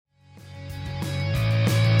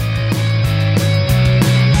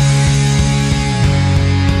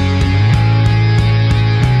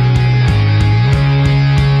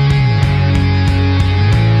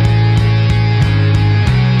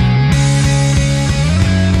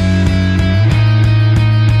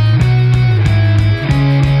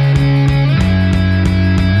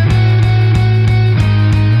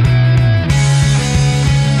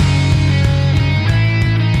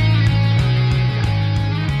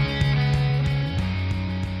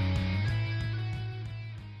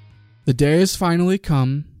The day has finally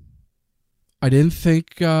come. I didn't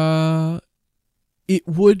think it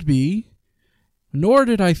would be, nor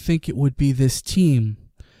did I think it would be this team.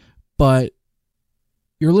 But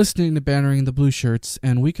you're listening to Bannering the Blue Shirts,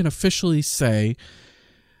 and we can officially say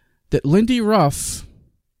that Lindy Ruff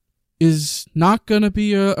is not going to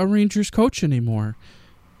be a Rangers coach anymore.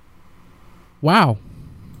 Wow.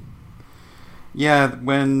 Yeah,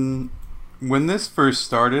 when this first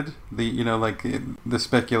started, the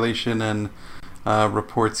speculation and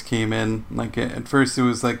reports came in. Like at first, it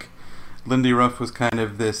was like Lindy Ruff was kind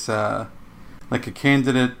of this like a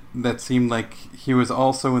candidate that seemed like he was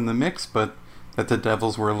also in the mix, but that the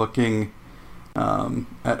Devils were looking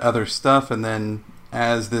at other stuff. And then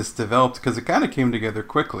as this developed, because it kind of came together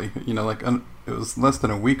quickly, it was less than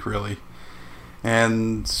a week really,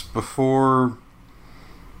 and before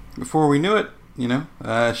we knew it,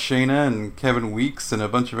 Shayna and Kevin Weeks and a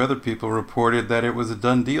bunch of other people reported that it was a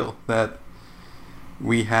done deal, that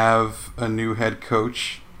we have a new head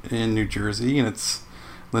coach in New Jersey, and it's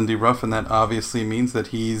Lindy Ruff, and that obviously means that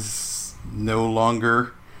he's no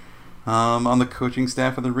longer on the coaching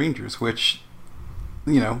staff of the Rangers, which,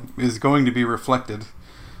 is going to be reflected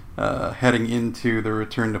heading into the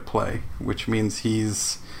return to play, which means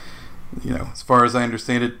he's, as far as I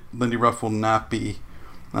understand it, Lindy Ruff will not be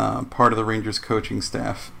part of the Rangers coaching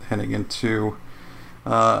staff heading into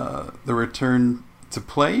the return to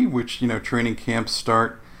play, which, training camps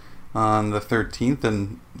start on the 13th,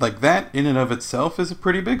 and like that in and of itself is a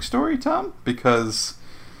pretty big story, Tom, because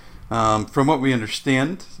from what we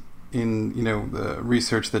understand in the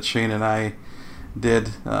research that Shane and I did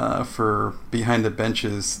for Behind the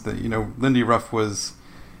Benches, that Lindy Ruff was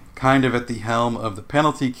kind of at the helm of the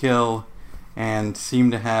penalty kill and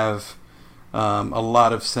seemed to have a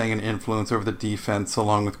lot of say and influence over the defense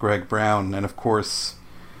along with Greg Brown. And of course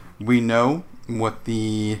we know what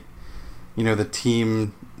the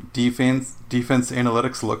team defense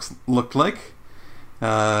analytics looked like.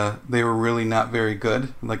 They were really not very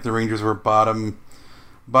good. Like the Rangers were bottom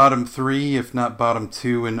 3, if not bottom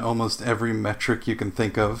 2, in almost every metric you can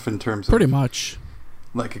think of in terms of pretty much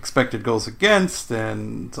like expected goals against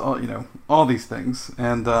and all these things,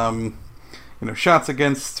 and shots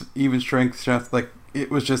against, even strength shots. Like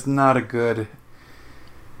it was just not a good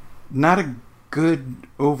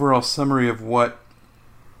overall summary of what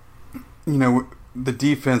the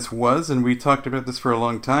defense was. And we talked about this for a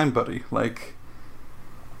long time, buddy. Like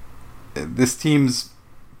this team's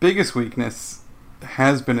biggest weakness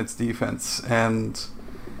has been its defense, and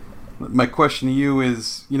my question to you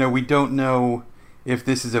is, we don't know if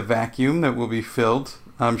this is a vacuum that will be filled.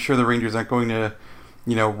 I'm sure the Rangers aren't going to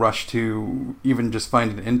rush to even just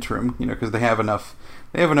find an interim, because they have enough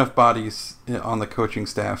bodies on the coaching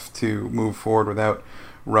staff to move forward without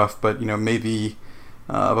Ruff. But maybe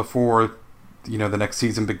before the next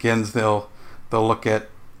season begins, they'll look at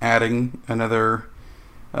adding another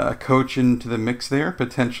coach into the mix there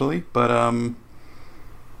potentially. But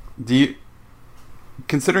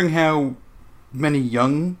considering how many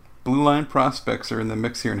young blue line prospects are in the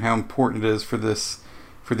mix here and how important it is for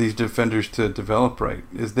these defenders to develop right,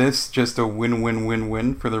 is this just a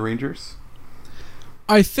win-win-win-win for the Rangers?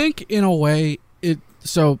 I think in a way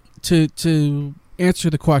so to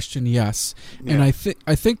answer the question, yes. Yeah. And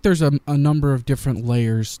I think there's a number of different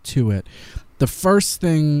layers to it. The first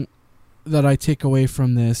thing that I take away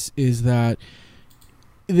from this is that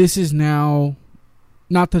this is now,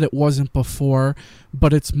 not that it wasn't before,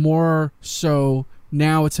 but it's more so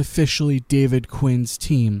now it's officially David Quinn's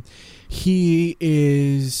team. He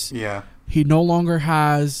no longer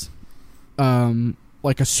has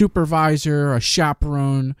like a supervisor, a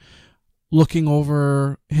chaperone looking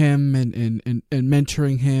over him and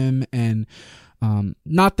mentoring him, and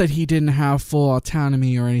not that he didn't have full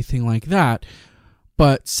autonomy or anything like that,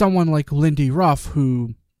 but someone like Lindy Ruff,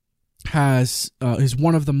 who is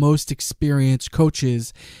one of the most experienced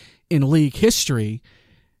coaches in league history,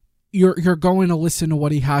 you're going to listen to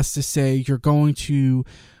what he has to say. You're going to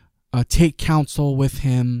take counsel with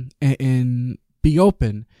him and be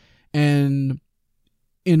open. And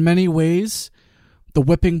in many ways, the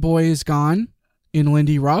whipping boy is gone in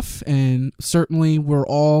Lindy Ruff, and certainly we're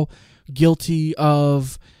all guilty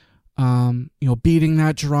of beating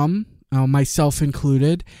that drum, myself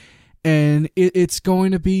included. And it's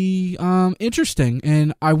going to be interesting.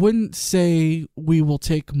 And I wouldn't say we will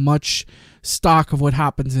take much stock of what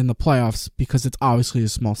happens in the playoffs, because it's obviously a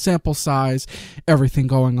small sample size, everything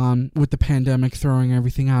going on with the pandemic throwing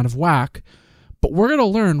everything out of whack. But we're going to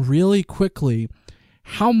learn really quickly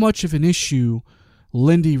how much of an issue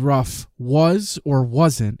Lindy Ruff was or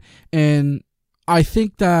wasn't. And I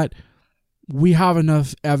think that we have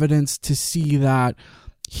enough evidence to see that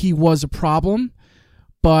he was a problem,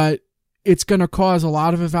 but it's going to cause a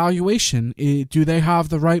lot of evaluation. Do they have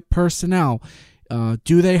the right personnel?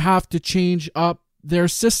 Do they have to change up their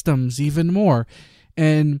systems even more?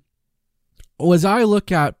 And as I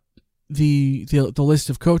look at the list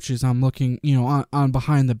of coaches, I'm looking, on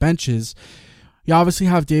behind the benches. You obviously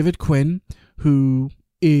have David Quinn, who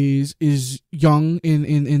is young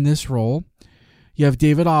in this role. You have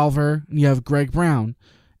David Oliver, and you have Greg Brown.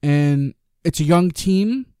 And it's a young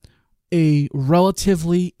team, a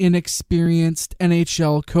relatively inexperienced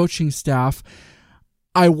NHL coaching staff.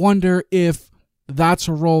 I wonder if that's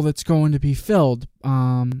a role that's going to be filled.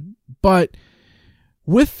 But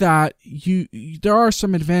with that, there are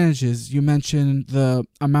some advantages. You mentioned the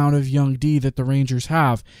amount of young D that the Rangers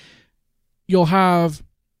have. You'll have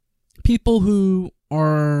people who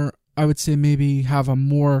are, I would say, maybe have a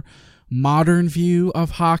more modern view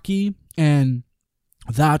of hockey, and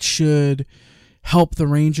that should help the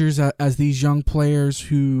Rangers as these young players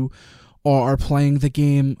who are playing the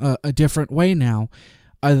game a different way now.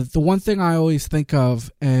 The one thing I always think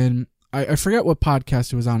of, and I forget what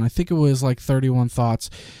podcast it was on. I think it was like 31 Thoughts.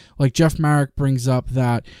 Like Jeff Marek brings up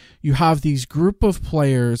that you have these group of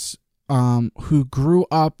players who grew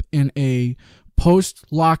up in a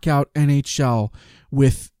post-lockout NHL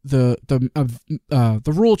with the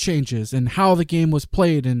rule changes and how the game was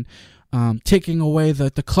played, and taking away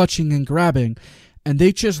the clutching and grabbing, and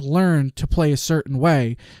they just learned to play a certain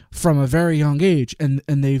way from a very young age, and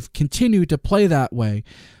they've continued to play that way.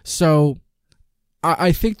 So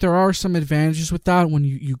I think there are some advantages with that. When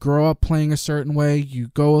you grow up playing a certain way, you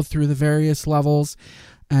go through the various levels,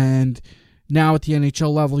 and now at the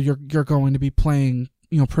NHL level, you're going to be playing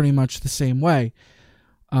pretty much the same way.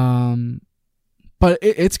 But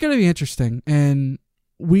it's going to be interesting, and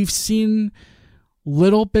we've seen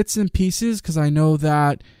little bits and pieces, because I know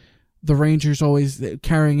that the Rangers always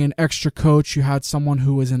carrying an extra coach. You had someone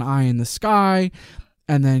who was an eye in the sky,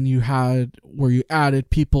 and then you had where you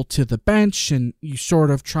added people to the bench, and you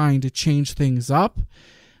sort of trying to change things up.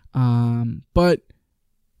 But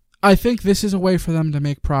I think this is a way for them to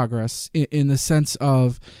make progress in the sense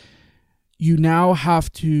of you now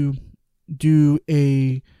have to do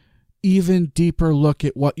a even deeper look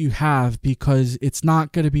at what you have, because it's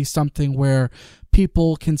not going to be something where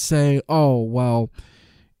people can say, oh, well,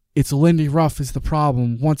 it's Lindy Ruff is the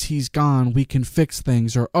problem. Once he's gone, we can fix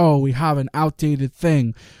things. Or, oh, we have an outdated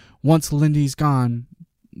thing. Once Lindy's gone,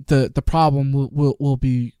 the problem will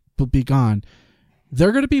be gone.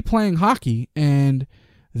 They're going to be playing hockey, and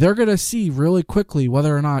they're going to see really quickly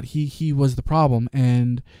whether or not he was the problem.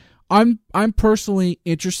 And I'm personally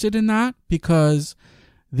interested in that, because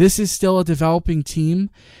this is still a developing team,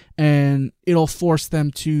 and it'll force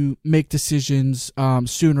them to make decisions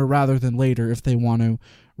sooner rather than later if they want to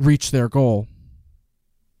reach their goal.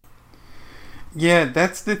 Yeah,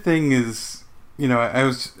 that's the thing is, I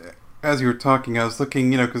was, as you were talking, I was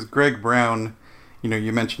looking, because Greg Brown,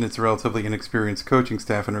 you mentioned it's a relatively inexperienced coaching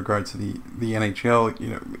staff in regards to the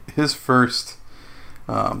NHL. His first,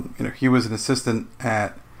 he was an assistant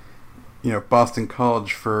at, Boston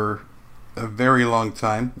College for a very long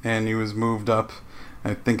time, and he was moved up.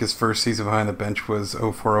 I think his first season behind the bench was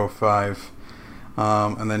 04-05,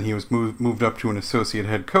 and then he was moved up to an associate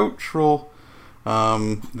head coach role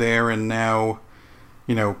there, and now,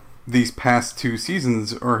 these past 2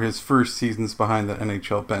 seasons are his first seasons behind the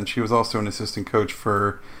NHL bench. He was also an assistant coach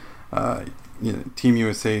for Team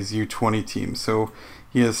USA's U20 team, so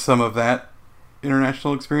he has some of that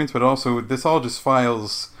international experience, but also this all just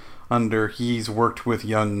files under he's worked with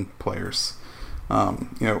young players,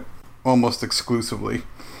 almost exclusively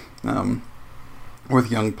with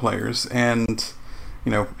young players. And,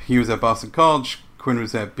 he was at Boston College, Quinn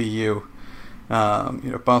was at BU.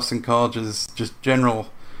 Boston College is just general,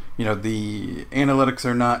 the analytics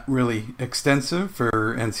are not really extensive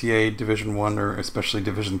for NCAA Division I or especially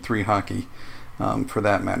Division III hockey, for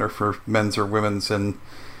that matter, for men's or women's. And,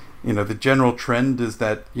 the general trend is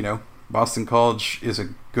that, Boston College is a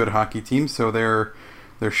good hockey team, so their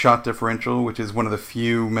shot differential, which is one of the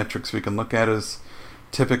few metrics we can look at, is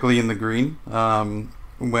typically in the green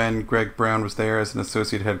when Greg Brown was there as an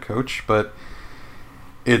associate head coach. But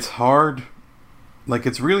it's hard,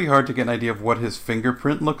 it's really hard to get an idea of what his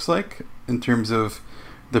fingerprint looks like in terms of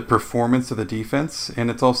the performance of the defense.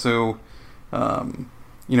 And it's also,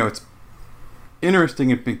 it's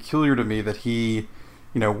interesting and peculiar to me that he,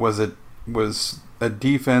 was a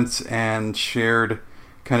defense and shared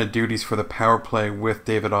kind of duties for the power play with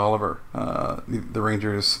David Oliver, the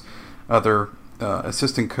Rangers' other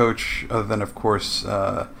assistant coach, other than, of course,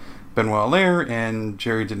 Benoit Allaire and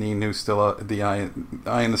Jerry Deneen, who's still the eye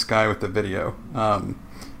in the sky with the video,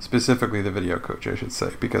 specifically the video coach, I should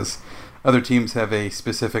say, because other teams have a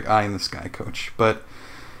specific eye in the sky coach. But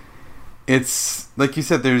it's like you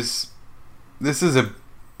said, this is a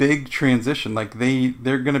big transition. Like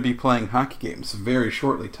they're going to be playing hockey games very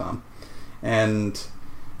shortly, Tom, and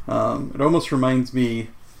it almost reminds me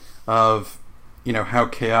of how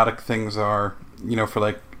chaotic things are, for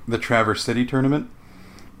like the Traverse City tournament,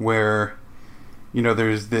 where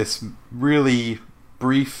there's this really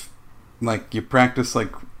brief, like you practice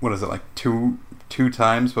like what is it, like two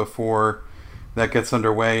times before that gets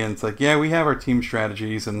underway, and it's like, yeah, we have our team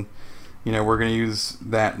strategies, and we're going to use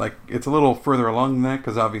that. Like it's a little further along than that,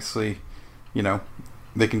 because obviously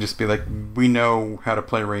they can just be like, we know how to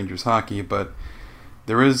play Rangers hockey, but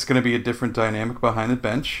there is going to be a different dynamic behind the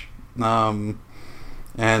bench.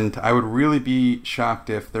 And I would really be shocked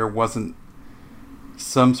if there wasn't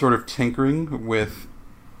some sort of tinkering with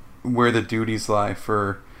where the duties lie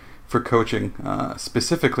for coaching,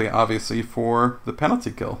 specifically, obviously, for the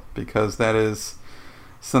penalty kill, because that is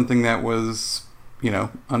something that was,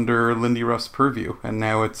 under Lindy Ruff's purview, and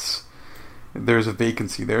now there's a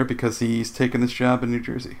vacancy there because he's taken this job in New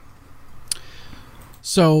Jersey.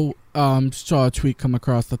 So, saw a tweet come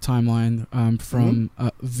across the timeline from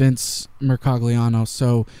Vince Mercogliano.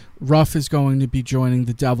 So, Ruff is going to be joining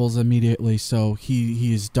the Devils immediately. So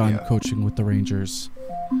he is done coaching with the Rangers.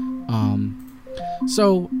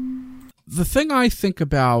 So the thing I think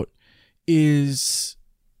about is,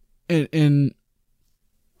 in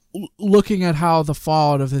looking at how the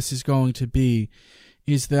fallout of this is going to be,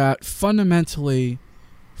 is that fundamentally,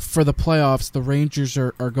 for the playoffs, the Rangers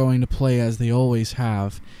are going to play as they always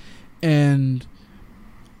have. And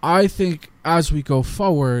I think as we go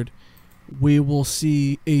forward, we will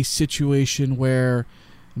see a situation where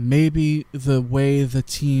maybe the way the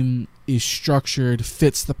team is structured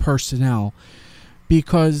fits the personnel.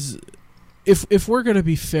 Because if we're going to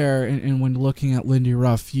be fair, and when looking at Lindy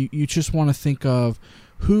Ruff, you just want to think of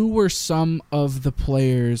who were some of the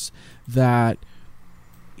players that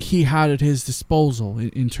he had at his disposal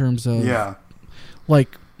in terms of,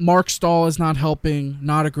 like, Mark Stahl is not helping,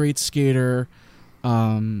 not a great skater.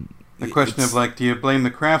 The question of, like, do you blame the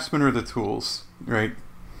craftsman or the tools, right?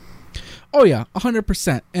 Oh, yeah,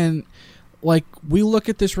 100%. And, like, we look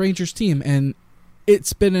at this Rangers team, and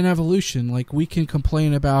it's been an evolution. Like, we can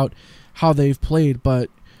complain about how they've played, but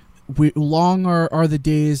long are the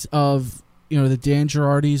days of, the Dan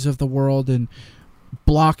Girardis of the world and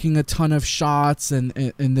blocking a ton of shots and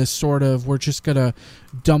this sort of, we're just going to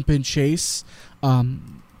dump and chase.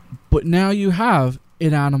 But now you have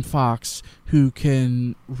an Adam Fox who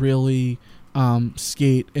can really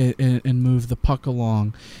skate and move the puck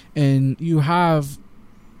along. And you have,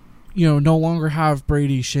 no longer have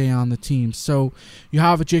Brady Shea on the team. So you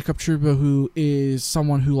have a Jacob Trouba who is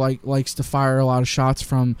someone who likes to fire a lot of shots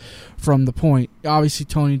from the point. Obviously,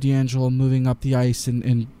 Tony DeAngelo moving up the ice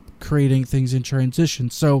and creating things in transition.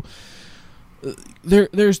 So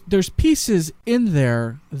there's pieces in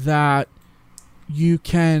there that you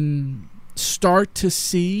can start to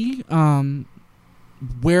see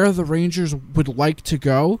where the Rangers would like to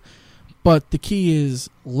go, but the key is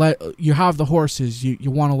you have the horses,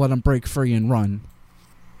 you want to let them break free and run.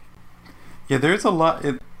 Yeah, there's a lot.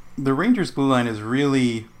 The Rangers blue line is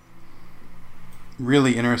really,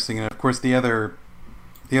 really interesting, and of course the other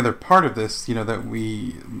part of this, that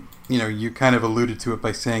we, you kind of alluded to it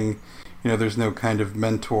by saying, there's no kind of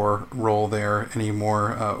mentor role there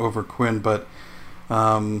anymore over Quinn, but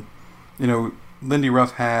Lindy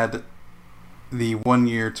Ruff had the 1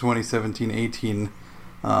 year 2017-18,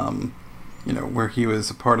 where he was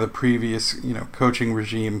a part of the previous, coaching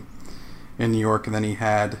regime in New York, and then he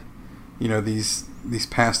had, these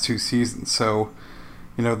past two seasons. So,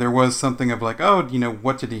 there was something of like, oh,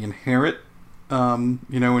 what did he inherit?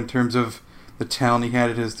 In terms of the talent he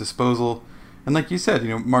had at his disposal. And like you said,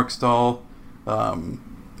 Mark Stahl,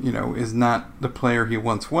 is not the player he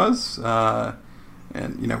once was. And,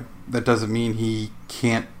 that doesn't mean he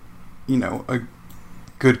can't, a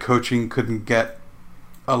good coaching couldn't get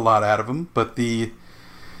a lot out of him. But it's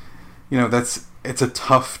a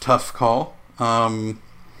tough call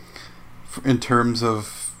in terms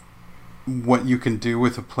of what you can do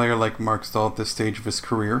with a player like Mark Stahl at this stage of his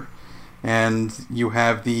career. And you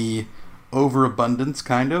have the overabundance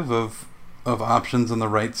kind of options on the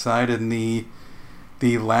right side, and the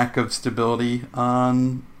lack of stability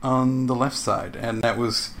on the left side, and that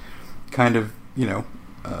was kind of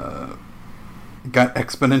got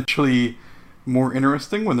exponentially more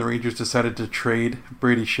interesting when the Rangers decided to trade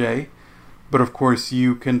Brady Shea. But of course,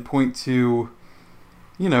 you can point to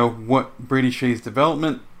what Brady Shea's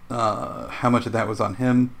development, how much of that was on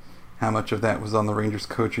him, how much of that was on the Rangers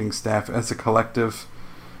coaching staff as a collective.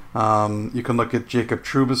 You can look at Jacob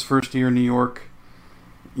Trouba's first year in New York.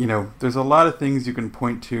 There's a lot of things you can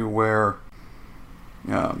point to where,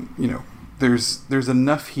 there's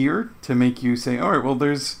enough here to make you say, all right, well,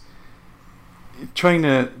 there's trying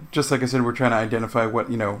to, just like I said, we're trying to identify what,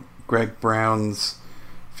 Greg Brown's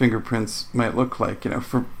fingerprints might look like.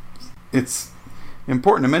 It's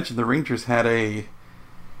important to mention the Rangers had a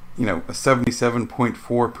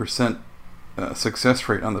 77.4% success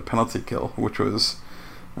rate on the penalty kill, which was,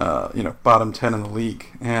 bottom 10 in the league.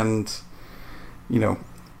 And,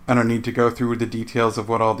 I don't need to go through the details of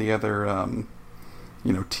what all the other,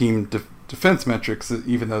 team defense metrics,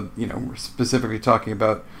 even though, we're specifically talking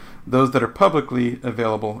about those that are publicly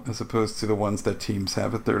available as opposed to the ones that teams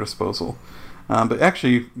have at their disposal. But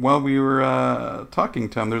actually, while we were talking,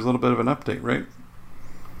 Tom, there's a little bit of an update, right?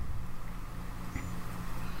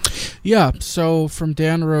 Yeah, so from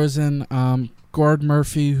Dan Rosen, Gord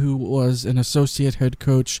Murphy, who was an associate head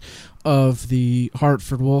coach of the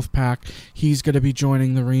Hartford Wolfpack, he's going to be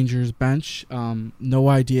joining the Rangers bench. No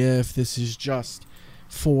idea if this is just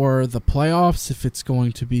for the playoffs, if it's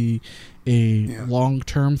going to be a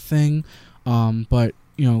long-term thing. But,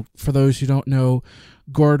 for those who don't know,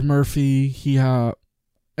 Gord Murphy, he NHL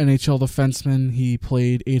defenseman. He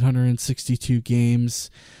played 862 games.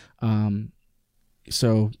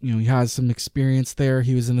 So, he has some experience there.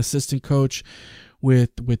 He was an assistant coach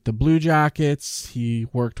with the Blue Jackets. He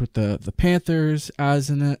worked with the Panthers as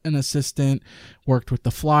an assistant, worked with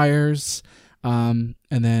the Flyers, and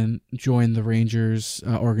then joined the Rangers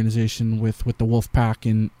organization with the Wolfpack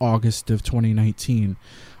in August of 2019.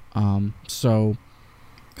 So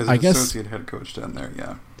as an associate head coach down there,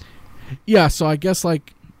 yeah. Yeah, so I guess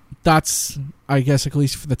that's at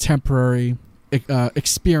least for the temporary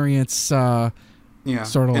experience.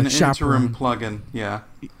 Sort of an like chaperone. Interim plug-in, yeah.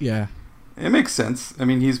 Yeah. It makes sense. I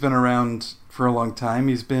mean, he's been around for a long time.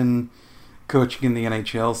 He's been coaching in the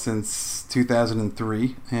NHL since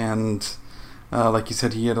 2003, and like you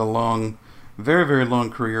said, he had a long, very, very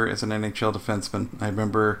long career as an NHL defenseman. I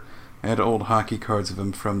remember I had old hockey cards of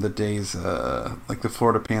him from the days, like the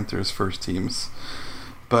Florida Panthers first teams.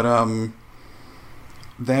 But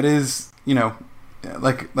that is,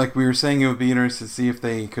 like we were saying, it would be interesting to see if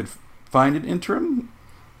they could find an interim.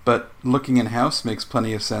 But looking in-house makes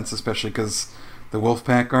plenty of sense, especially because the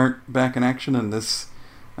Wolfpack aren't back in action, and this,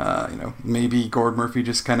 maybe Gord Murphy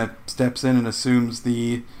just kind of steps in and assumes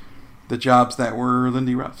the jobs that were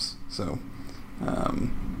Lindy Ruff's. So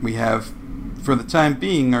we have, for the time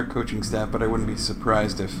being, our coaching staff, but I wouldn't be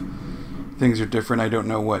surprised if things are different. I don't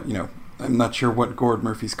know what, I'm not sure what Gord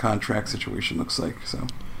Murphy's contract situation looks like.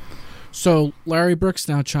 So Larry Brooks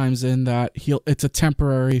now chimes in that it's a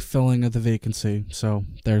temporary filling of the vacancy. So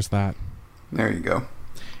there's that. There you go.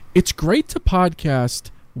 It's great to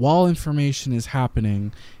podcast while information is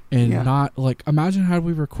happening and not imagine how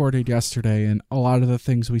we recorded yesterday and a lot of the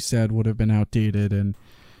things we said would have been outdated, and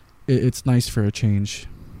it's nice for a change.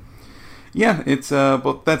 Yeah, it's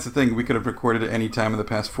well, that's the thing. We could have recorded at any time in the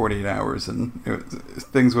past 48 hours and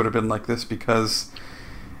things would have been like this, because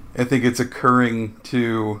I think it's occurring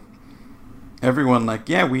to everyone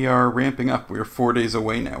we are ramping up. We're 4 days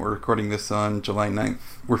away now. We're recording this on July 9th.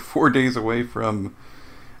 We're 4 days away from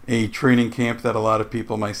a training camp that a lot of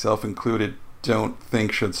people, myself included, don't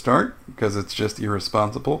think should start because it's just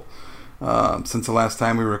irresponsible. Since the last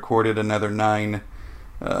time we recorded, another 9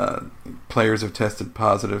 players have tested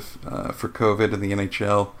positive for COVID in the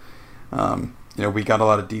NHL. We got a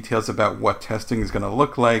lot of details about what testing is going to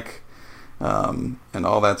look like and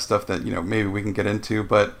all that stuff that maybe we can get into,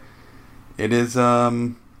 but it is,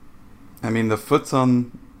 the foot's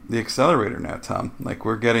on the accelerator now, Tom.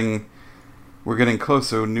 We're getting close.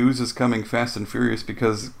 So news is coming fast and furious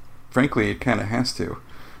because, frankly, it kind of has to.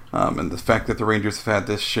 And the fact that the Rangers have had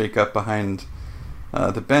this shake-up behind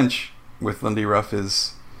the bench with Lindy Ruff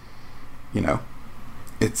is,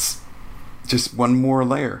 it's just one more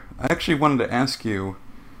layer. I actually wanted to ask you,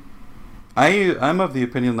 I'm of the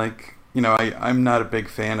opinion, I'm not a big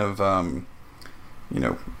fan of,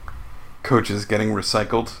 coaches getting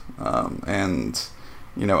recycled, and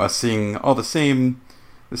us seeing all the same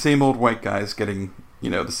old white guys getting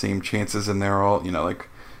the same chances, and they're all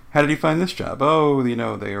how did he find this job? Oh,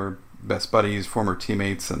 they are best buddies, former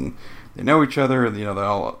teammates, and they know each other, and they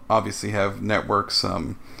all obviously have networks.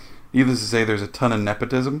 Needless to say, there's a ton of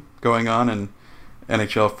nepotism going on in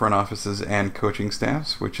NHL front offices and coaching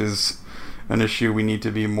staffs, which is an issue we need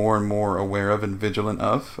to be more and more aware of and vigilant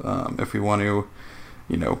of if we want to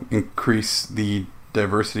increase the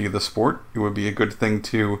diversity of the sport. It would be a good thing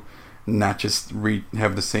to not just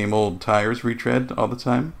have the same old tires retread all the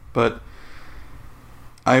time. But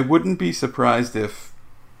I wouldn't be surprised if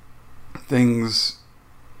things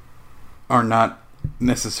are not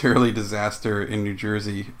necessarily disaster in New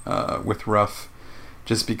Jersey with Ruff,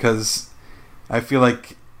 just because I feel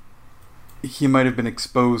like he might have been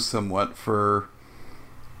exposed somewhat for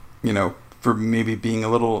maybe being a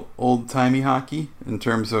little old-timey hockey in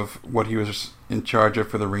terms of what he was in charge of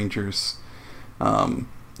for the Rangers,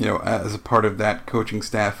 as a part of that coaching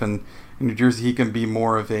staff. And in New Jersey, he can be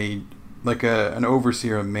more of an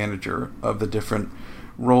overseer and manager of the different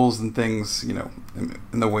roles and things, in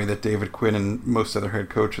the way that David Quinn and most other head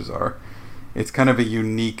coaches are. It's kind of a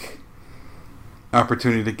unique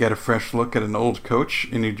opportunity to get a fresh look at an old coach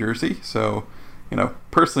in New Jersey. So,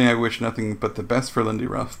 personally, I wish nothing but the best for Lindy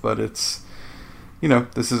Ruff, but it's,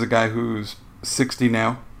 this is a guy who's 60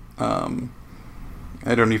 now.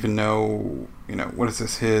 I don't even know, what is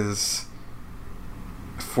this, his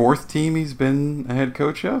fourth team he's been a head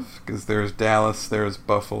coach of? Because there's Dallas, there's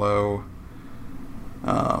Buffalo.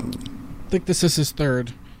 I think this is his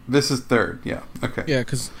third. This is third, yeah. Okay. Yeah,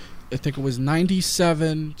 because I think it was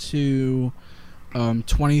 97 to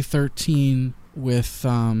 2013 with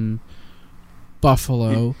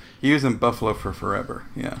Buffalo. He was in Buffalo for forever,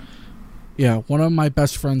 yeah. Yeah, one of my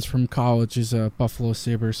best friends from college is a Buffalo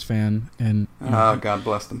Sabres fan, and God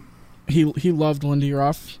bless them. He loved Lindy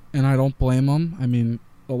Ruff, and I don't blame him. I mean,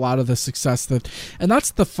 a lot of the success and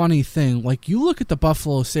that's the funny thing. Like, you look at the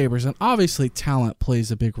Buffalo Sabres, and obviously talent plays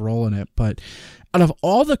a big role in it, but out of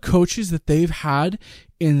all the coaches that they've had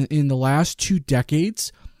in the last 2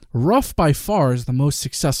 decades, Ruff by far is the most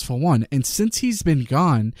successful one. And since he's been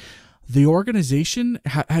gone, the organization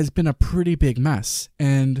has been a pretty big mess.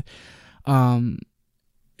 And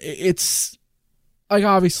it's like,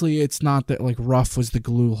 obviously it's not that like Ruff was the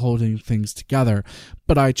glue holding things together,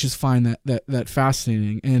 but I just find that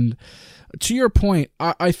fascinating. And to your point,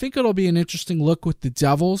 I think it'll be an interesting look with the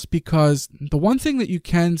Devils, because the one thing that you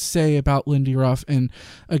can say about Lindy Ruff, and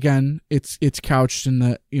again, it's couched in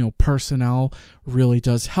that, personnel really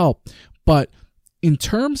does help, but in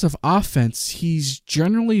terms of offense, he's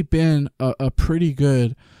generally been a pretty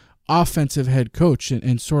good offensive head coach,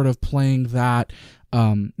 and sort of playing that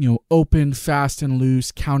open, fast and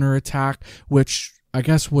loose counterattack, which I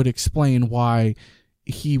guess would explain why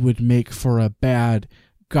he would make for a bad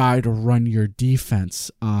guy to run your defense.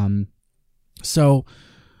 So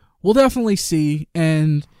we'll definitely see.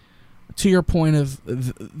 And to your point of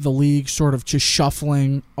the league sort of just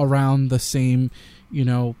shuffling around the same,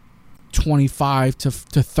 25 to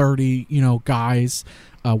 30, guys,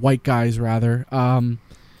 white guys rather.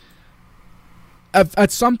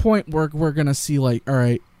 At some point we're gonna see, like, all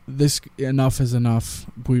right, this enough is enough.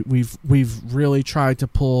 We've really tried to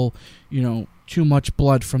pull, too much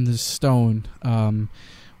blood from this stone.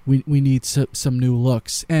 We need some new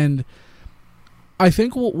looks, and I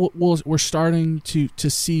think we're starting to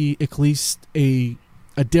see at least a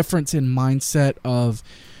difference in mindset of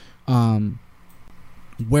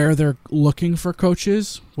where they're looking for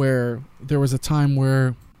coaches. Where there was a time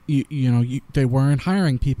where they weren't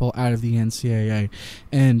hiring people out of the NCAA,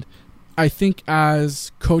 and I think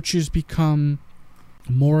as coaches become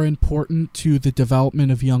more important to the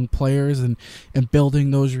development of young players and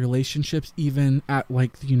building those relationships, even at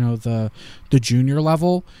like the junior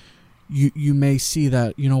level, you may see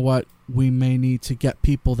that, we may need to get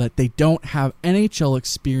people that they don't have NHL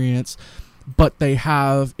experience, but they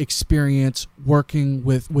have experience working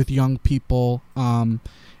with young people and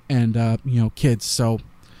kids. So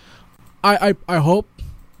I hope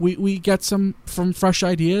we get some fresh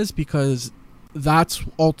ideas, because that's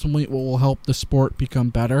ultimately what will help the sport become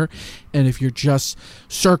better. And if you're just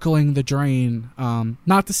circling the drain,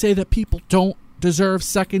 not to say that people don't deserve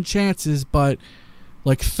second chances, but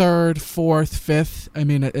like third, fourth, fifth, I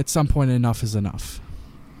mean, at some point enough is enough.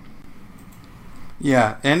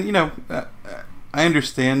 Yeah, and I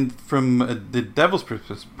understand from the Devils'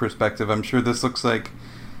 perspective. I'm sure this looks like,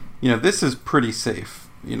 this is pretty safe,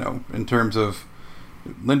 in terms of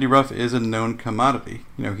Lindy Ruff is a known commodity.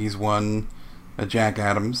 He's won a Jack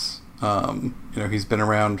Adams. He's been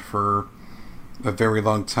around for a very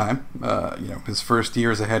long time. His first year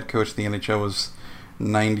as a head coach in the NHL was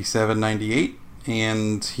 97, 98,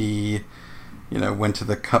 and he, went to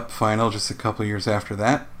the Cup final just a couple years after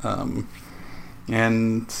that.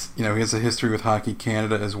 And he has a history with Hockey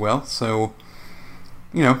Canada as well. So,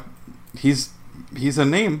 he's a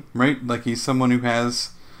name, right? Like, he's someone who has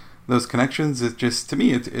those connections. It just, to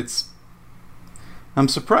me, it's I'm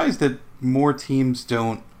surprised that more teams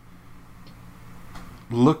don't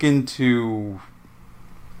look into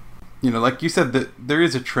like you said, that there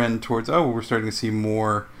is a trend towards, we're starting to see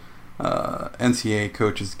more NCAA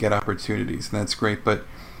coaches get opportunities, and that's great. But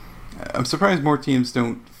I'm surprised more teams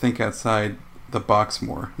don't think outside the box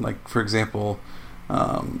more. Like, for example,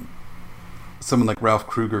 someone like Ralph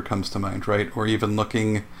Kruger comes to mind, right? Or even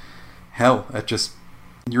looking, hell, at just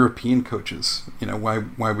European coaches.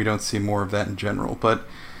 Why we don't see more of that in general. But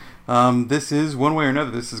this is, one way or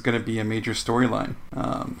another, this is going to be a major storyline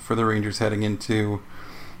for the Rangers heading into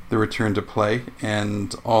the return to play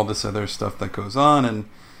and all this other stuff that goes on, and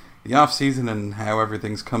the off season and how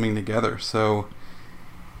everything's coming together. So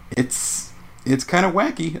it's kind of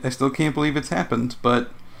wacky. I still can't believe it's happened,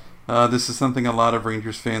 but this is something a lot of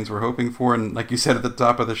Rangers fans were hoping for. And like you said at the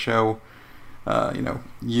top of the show,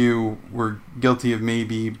 you were guilty of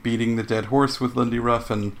maybe beating the dead horse with Lindy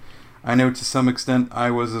Ruff, and I know to some extent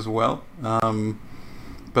I was as well.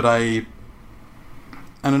 But I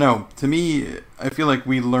don't know. To me, I feel like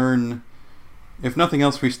we learn, if nothing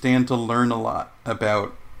else, we stand to learn a lot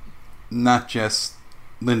about not just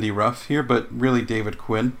Lindy Ruff here, but really David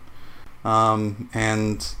Quinn.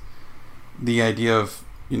 And the idea of,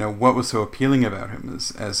 what was so appealing about him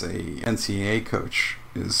as a NCAA coach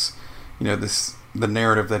is, the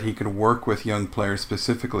narrative that he could work with young players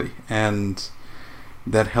specifically, and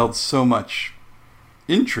that held so much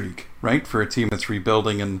intrigue, right, for a team that's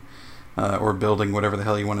rebuilding and or building, whatever the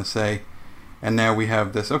hell you want to say. And now we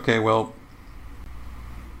have this, okay, well,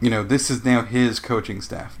 this is now his coaching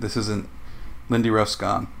staff. This isn't Lindy Ruff's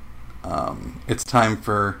gone. It's time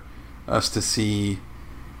for us to see,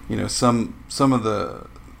 some of the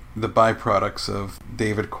byproducts of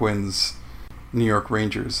David Quinn's New York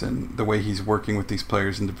Rangers and the way he's working with these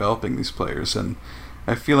players and developing these players. And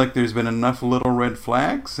I feel like there's been enough little red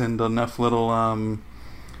flags and enough little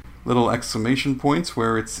exclamation points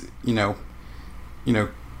where it's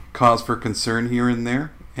cause for concern here and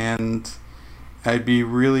there, and I'd be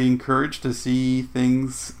really encouraged to see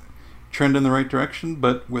things trend in the right direction.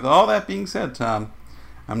 But with all that being said, Tom,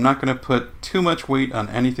 I'm not going to put too much weight on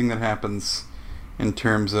anything that happens in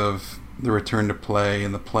terms of the return to play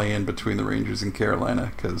and the play-in between the Rangers and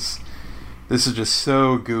Carolina, because this is just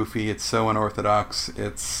so goofy. It's so unorthodox.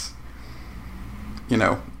 It's,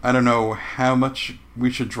 I don't know how much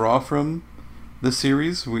we should draw from the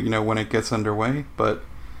series, when it gets underway, but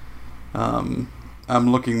I'm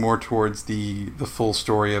looking more towards the full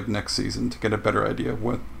story of next season to get a better idea of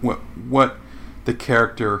what the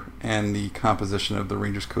character and the composition of the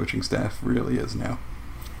Rangers coaching staff really is now.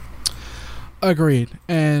 Agreed.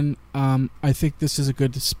 And I think this is a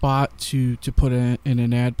good spot to put in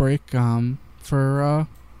an ad break for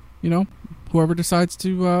whoever decides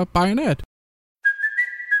to buy an ad.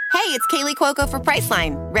 Hey, it's Kaylee Cuoco for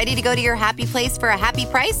Priceline. Ready to go to your happy place for a happy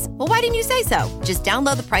price? Well, why didn't you say so? Just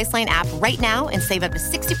download the Priceline app right now and save up to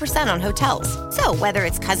 60% on hotels. So whether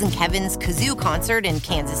it's Cousin Kevin's Kazoo Concert in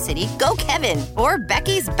Kansas City, go Kevin, or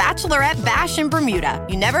Becky's Bachelorette Bash in Bermuda,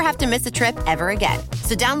 you never have to miss a trip ever again.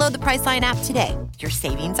 So download the Priceline app today. Your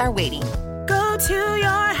savings are waiting. Go to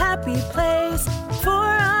your happy place for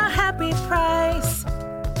a happy price.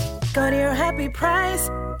 Go to your happy price,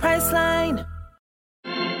 Priceline.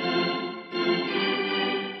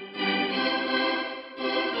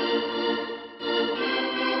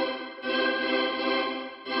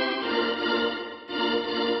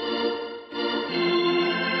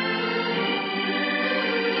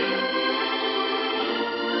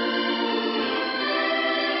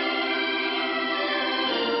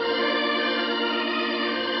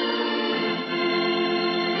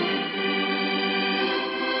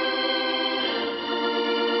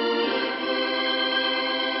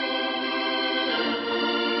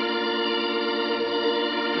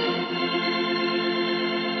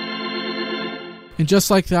 And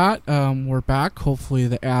just like that, we're back. Hopefully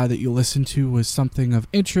the ad that you listened to was something of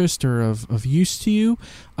interest or of use to you.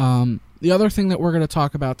 The other thing that we're going to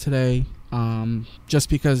talk about today, just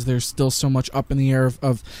because there's still so much up in the air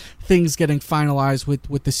of things getting finalized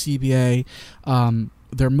with the CBA,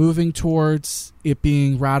 they're moving towards it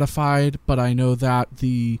being ratified, but I know that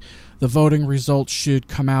the voting results should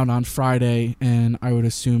come out on Friday, and I would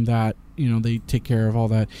assume that they take care of all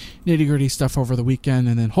that nitty-gritty stuff over the weekend,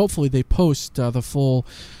 and then hopefully they post the full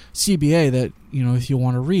CBA that, if you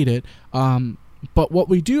want to read it. But what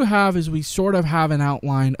we do have is we sort of have an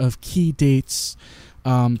outline of key dates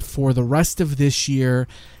for the rest of this year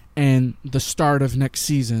and the start of next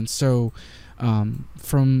season. So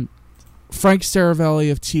from Frank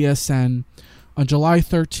Saravelli of TSN, on July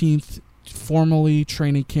 13th, formally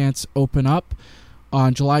training camps open up.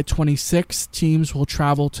 On July 26th, teams will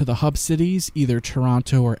travel to the hub cities, either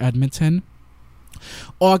Toronto or Edmonton.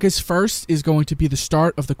 August 1st is going to be the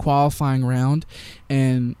start of the qualifying round,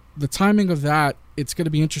 and the timing of that, it's going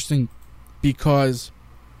to be interesting because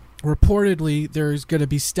reportedly there's going to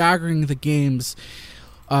be staggering the games,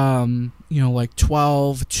 like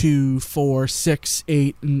 12, 2, 4, 6,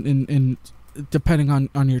 8, and depending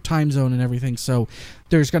on your time zone and everything. So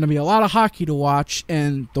there's going to be a lot of hockey to watch,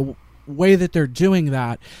 and the way that they're doing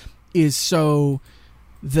that is so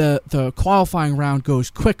the qualifying round goes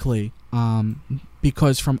quickly,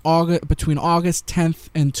 because between August 10th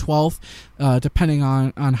and 12th, depending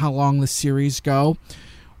on how long the series go,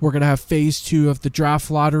 we're going to have phase 2 of the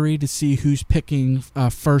draft lottery to see who's picking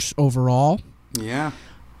first overall. Yeah.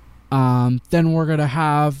 Then we're going to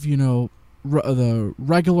have, the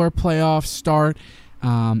regular playoffs start.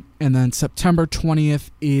 And then September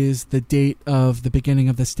 20th is the date of the beginning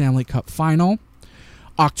of the Stanley Cup Final.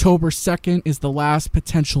 October 2nd is the last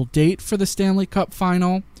potential date for the Stanley Cup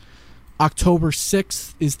Final. October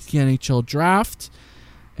 6th is the NHL Draft.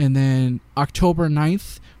 And then October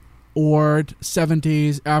 9th, or 7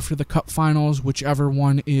 days after the Cup Finals, whichever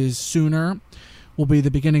one is sooner, will be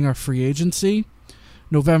the beginning of free agency.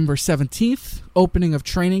 November 17th, opening of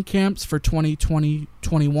training camps for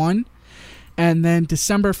 2020-21. And then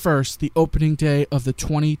December 1st, the opening day of the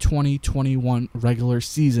 2020-21 regular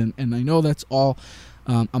season. And I know that's all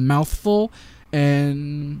a mouthful,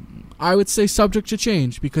 and I would say subject to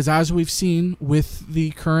change, because as we've seen with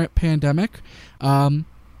the current pandemic,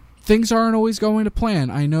 things aren't always going to plan.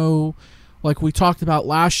 I know, like we talked about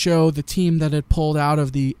last show, the team that had pulled out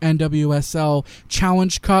of the NWSL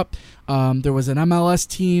Challenge Cup, there was an MLS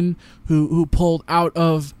team who pulled out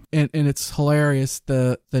of, and it's hilarious,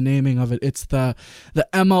 the naming of it. It's the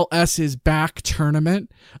MLS is Back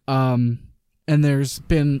tournament, and there's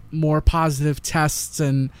been more positive tests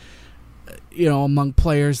and among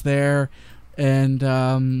players there,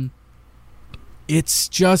 and it's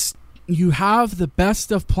just, you have the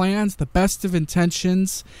best of plans, the best of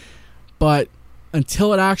intentions, but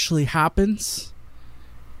until it actually happens,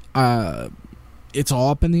 it's all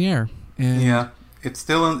up in the air. And yeah, it's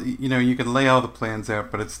still, you can lay all the plans out,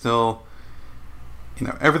 but it's still,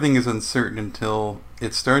 everything is uncertain until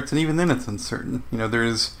it starts, and even then it's uncertain.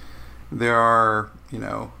 There are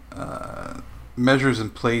measures in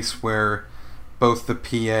place where both the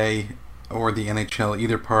PA or the NHL,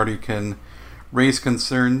 either party, can raise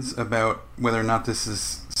concerns about whether or not this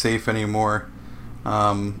is safe anymore,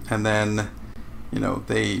 and then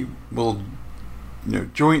they will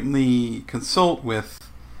jointly consult with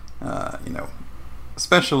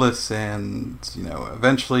specialists, and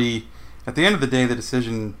eventually at the end of the day the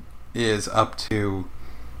decision is up to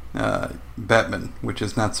Bettman, which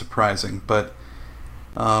is not surprising. But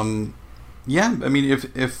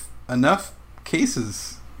if enough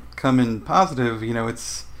cases come in positive,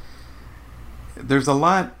 there's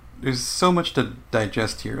so much to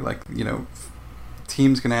digest here. Like,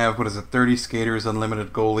 teams can have, 30 skaters,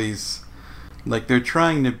 unlimited goalies. Like, they're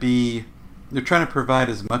trying to provide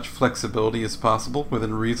as much flexibility as possible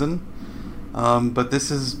within reason. But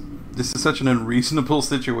this is such an unreasonable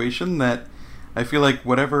situation that I feel like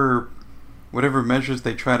whatever measures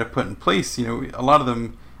they try to put in place, a lot of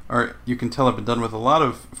them are, you can tell, have been done with a lot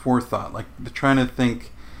of forethought. Like, they're trying to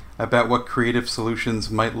think about what creative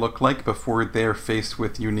solutions might look like before they're faced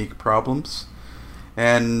with unique problems.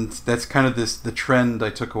 And that's kind of the trend I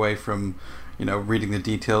took away from, reading the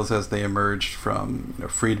details as they emerged from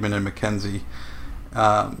Friedman and McKenzie.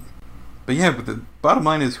 But the bottom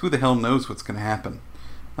line is, who the hell knows what's going to happen?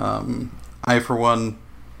 I, for one,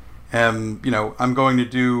 I'm going to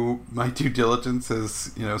do my due diligence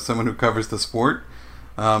as, someone who covers the sport.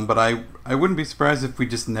 But I wouldn't be surprised if we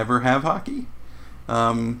just never have hockey,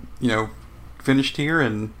 finished here,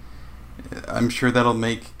 and I'm sure that'll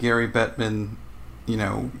make Gary Bettman,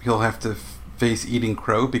 he'll have to face eating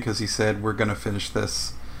crow, because he said we're going to finish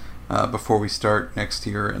this before we start next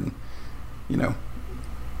year. And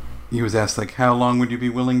he was asked, like, how long would you be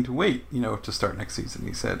willing to wait, to start next season?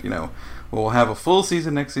 He said, we'll have a full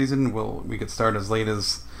season next season. We could start as late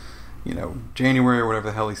as January or whatever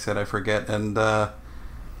the hell he said, I forget. And I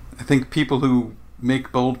think people who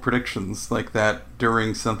make bold predictions like that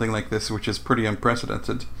during something like this, which is pretty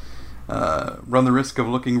unprecedented, run the risk of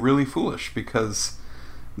looking really foolish, because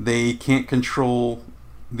they can't control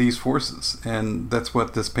these forces. And that's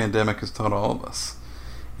what this pandemic has taught all of us,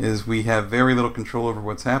 is we have very little control over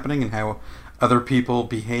what's happening and how other people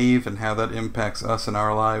behave and how that impacts us in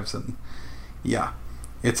our lives. And yeah,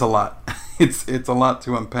 it's a lot. it's a lot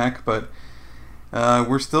to unpack, but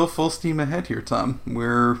we're still full steam ahead here, Tom.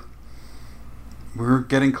 We're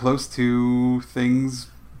getting close to things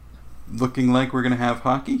looking like we're going to have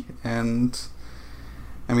hockey, and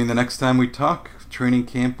I mean, the next time we talk, training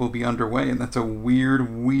camp will be underway, and that's a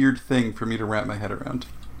weird thing for me to wrap my head around.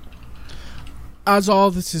 As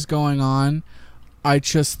all this is going on, I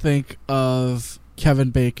just think of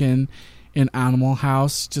Kevin Bacon in Animal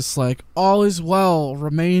House, just like, all is well,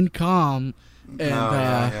 remain calm. And,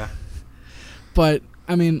 yeah. But,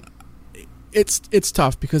 I mean, it's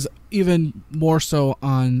tough because even more so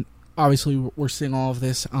on, obviously we're seeing all of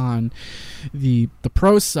this on the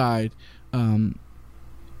pro side.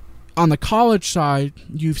 On the college side,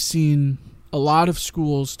 you've seen a lot of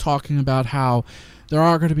schools talking about how there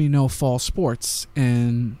are going to be no fall sports,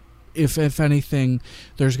 and if anything,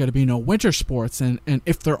 there's going to be no winter sports, and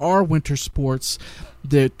if there are winter sports,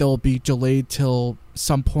 that they'll be delayed till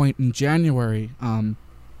some point in January.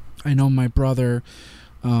 I know my brother,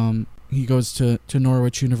 he goes to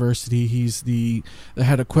Norwich University. He's the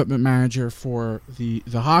head equipment manager for the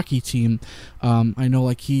hockey team. I know,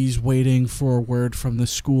 like, he's waiting for word from the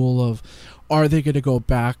school of, are they going to go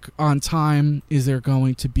back on time? Is there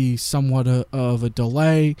going to be somewhat of a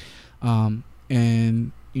delay?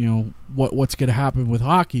 And you know what's going to happen with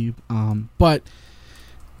hockey? But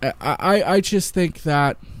I just think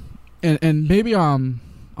that, and maybe I'm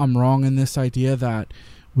wrong in this idea that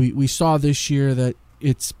we saw this year that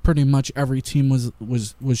it's pretty much every team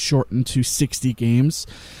was shortened to 60 games.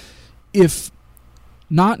 If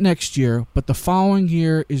not next year, but the following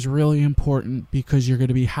year is really important because you're going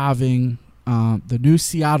to be having the new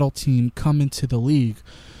Seattle team come into the league.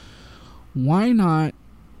 Why not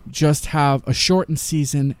just have a shortened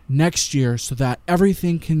season next year so that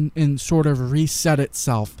everything can sort of reset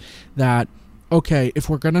itself? That, okay, if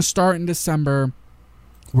we're going to start in December,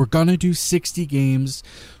 we're going to do 60 games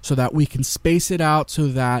so that we can space it out so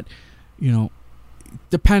that, you know,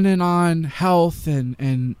 depending on health and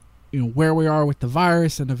you know, where we are with the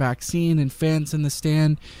virus and the vaccine and fans in the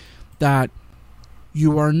stand, that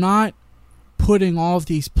you are not putting all of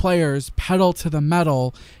these players pedal to the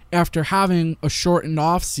metal after having a shortened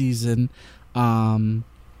off season, and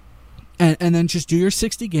then just do your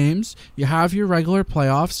 60 games. You have your regular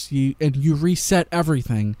playoffs, and you reset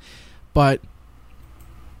everything. But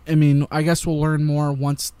I mean, I guess we'll learn more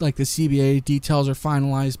once, like, the CBA details are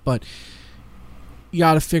finalized. But you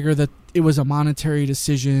got to figure that it was a monetary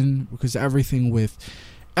decision because everything with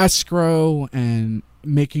escrow and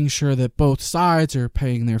making sure that both sides are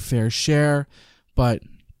paying their fair share. But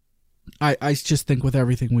I just think with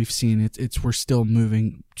everything we've seen, it's we're still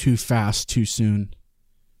moving too fast, too soon.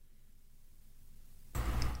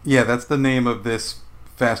 Yeah, that's the name of this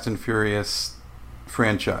Fast and Furious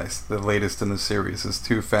franchise. The latest in the series is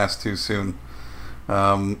Too Fast, Too Soon.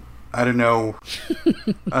 I don't know.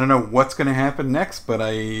 I don't know what's going to happen next, but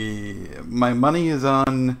my money is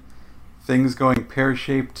on things going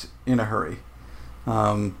pear-shaped in a hurry.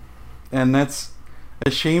 And that's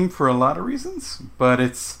a shame for a lot of reasons, but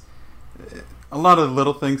it's a lot of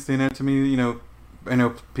little things stand out to me. You know, I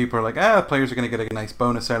know people are like, players are going to get a nice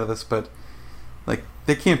bonus out of this, but, like,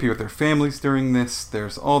 they can't be with their families during this.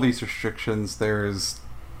 There's all these restrictions. There's,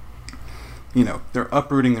 you know, they're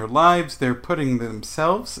uprooting their lives. They're putting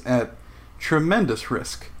themselves at tremendous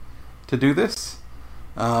risk to do this,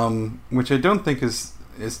 which I don't think is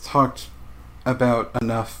talked about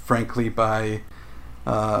enough, frankly, by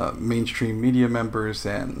mainstream media members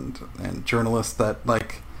and journalists. That,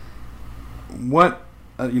 like, what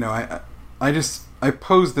you know, I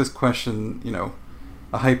posed this question, you know,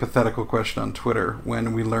 a hypothetical question on Twitter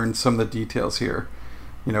when we learned some of the details here,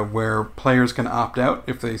 you know, where players can opt out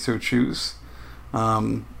if they so choose,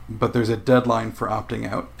 but there's a deadline for opting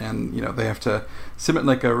out, and, you know, they have to submit,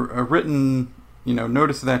 like, a written, you know,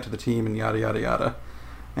 notice of that to the team, and yada yada yada.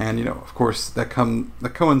 And, you know, of course that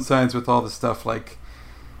coincides with all the stuff like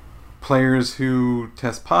players who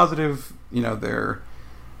test positive, you know, their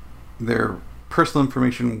personal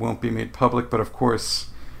information won't be made public. But of course,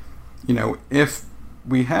 you know, if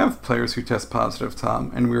we have players who test positive,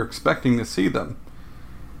 Tom, and we're expecting to see them,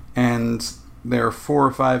 and there are 4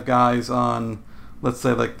 or 5 guys on, let's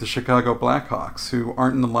say, like the Chicago Blackhawks who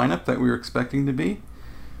aren't in the lineup that we were expecting to be,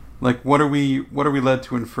 like, what are we led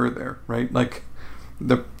to infer there, right? Like,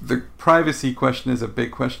 the privacy question is a big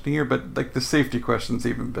question here, but, like, the safety question is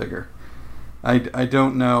even bigger. I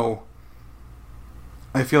don't know.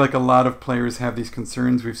 I feel like a lot of players have these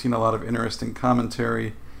concerns. We've seen a lot of interesting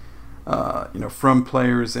commentary, you know, from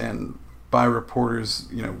players and by reporters,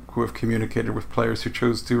 you know, who have communicated with players who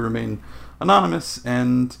chose to remain anonymous.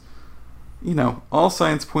 And, you know, all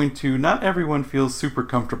signs point to not everyone feels super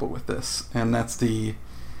comfortable with this. And that's the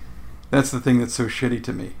thing that's so shitty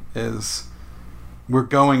to me, is we're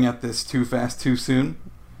going at this too fast, too soon,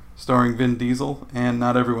 starring Vin Diesel, and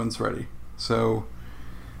not everyone's ready. So,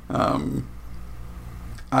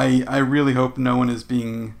 I really hope no one is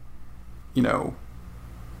being,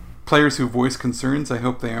 players who voice concerns, I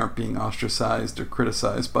hope they aren't being ostracized or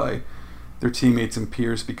criticized by their teammates and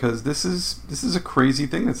peers, because this is a crazy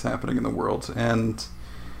thing that's happening in the world, and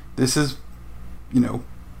this is,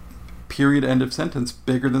 period, end of sentence,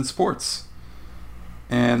 bigger than sports.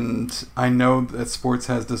 And I know that sports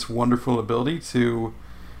has this wonderful ability to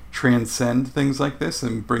transcend things like this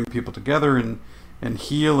and bring people together and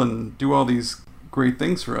heal and do all these great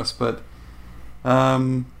things for us, but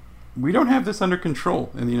we don't have this under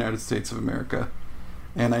control in the United States of America.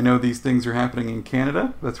 And I know these things are happening in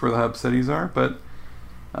Canada. That's where the hub cities are. But,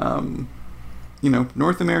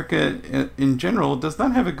 North America in general does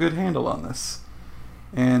not have a good handle on this.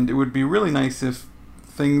 And it would be really nice if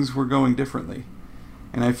things were going differently.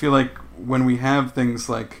 And I feel like when we have things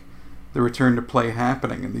like the return to play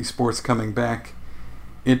happening and these sports coming back,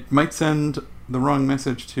 it might send the wrong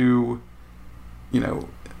message to,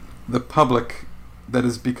 the public that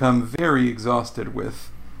has become very exhausted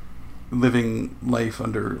with living life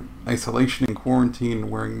under isolation and quarantine,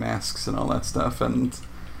 wearing masks and all that stuff. And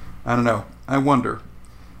I don't know. I wonder,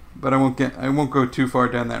 but I won't go too far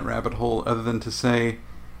down that rabbit hole, other than to say,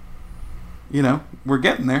 we're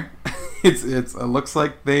getting there. It looks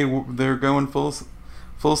like they're going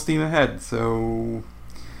full steam ahead. So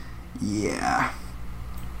yeah.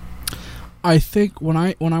 I think when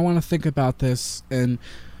I want to think about this, and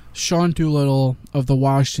Sean Doolittle of the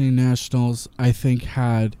Washington Nationals, I think,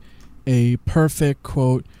 had a perfect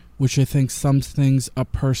quote, which I think sums things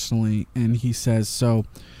up personally. And he says so,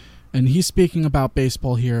 and he's speaking about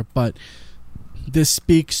baseball here, but this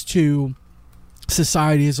speaks to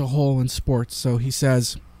society as a whole in sports. So he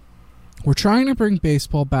says, "We're trying to bring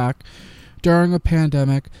baseball back during a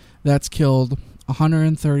pandemic that's killed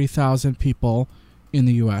 130,000 people in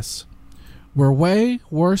the U.S. We're way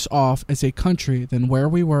worse off as a country than where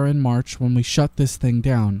we were in March when we shut this thing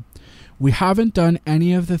down. We haven't done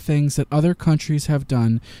any of the things that other countries have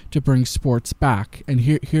done to bring sports back." And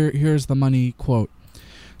here's the money quote.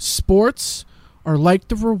 "Sports are like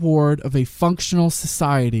the reward of a functional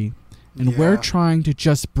society, and we're trying to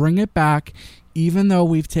just bring it back, even though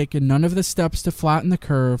we've taken none of the steps to flatten the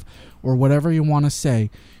curve, or whatever you want to say.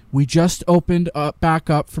 We just opened back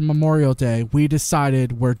up for Memorial Day. We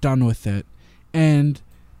decided we're done with it." And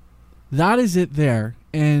that is it there.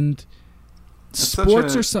 And it's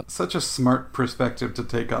sports are such a smart perspective to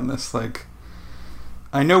take on this. Like,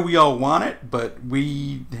 I know we all want it, but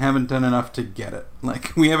we haven't done enough to get it.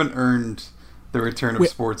 Like, we haven't earned the return of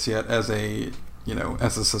sports yet as a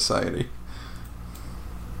society.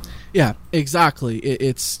 Yeah, exactly.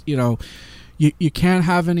 It's you can't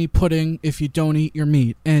have any pudding if you don't eat your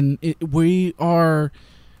meat, and we're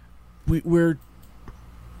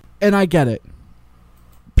and I get it.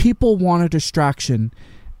 People want a distraction,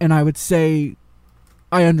 and I would say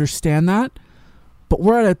I understand that, but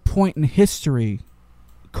we're at a point in history,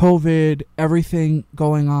 COVID, everything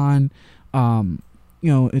going on,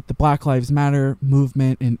 the Black Lives Matter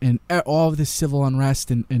movement and all of this civil unrest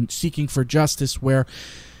and seeking for justice, where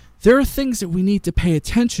there are things that we need to pay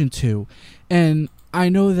attention to. And I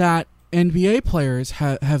know that NBA players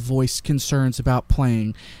have voiced concerns about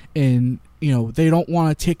playing, and they don't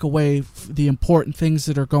want to take away the important things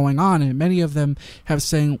that are going on, and many of them have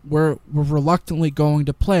saying we're reluctantly going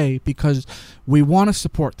to play because we want to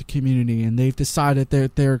support the community, and they've decided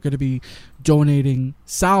that they're going to be donating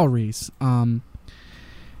salaries.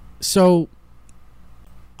 So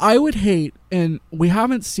I would hate, and we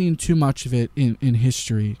haven't seen too much of it in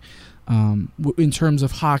history, in terms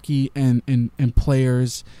of hockey and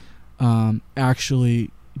players actually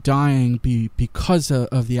dying because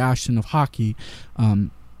of the action of hockey.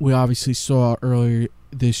 We obviously saw earlier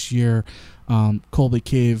this year Colby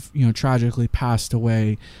Cave, tragically passed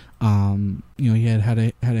away. He had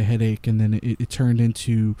a headache, and then it turned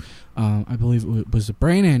into, I believe it was a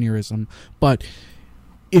brain aneurysm. But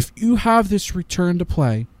if you have this return to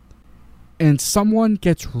play, and someone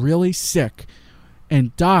gets really sick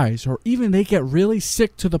and dies, or even they get really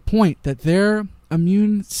sick to the point that their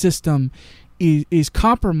immune system is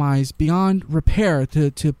compromised beyond repair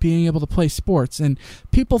to being able to play sports. And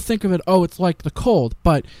people think of it, it's like the cold,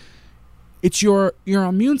 but it's your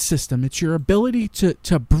immune system. It's your ability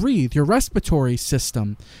to breathe, your respiratory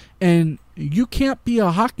system. And you can't be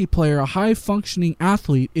a hockey player, a high-functioning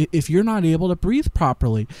athlete, if you're not able to breathe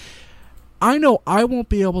properly. I know I won't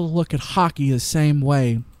be able to look at hockey the same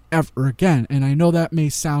way ever again, and I know that may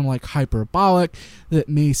sound like hyperbolic, that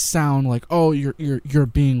may sound like you're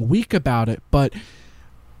being weak about it, but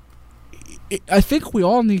I think we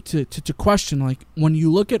all need to question, like, when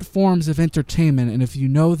you look at forms of entertainment, and if you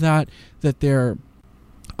know that they're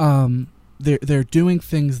doing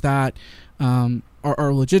things that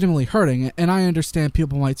are legitimately hurting, and I understand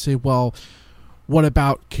people might say, well, what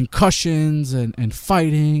about concussions and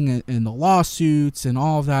fighting and the lawsuits and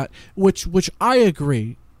all of that, which I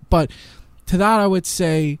agree, but to that I would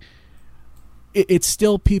say it's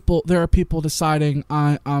still people. There are people deciding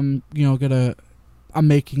I'm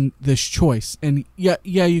making this choice, and yeah,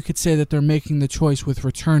 you could say that they're making the choice with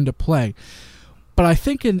return to play. But I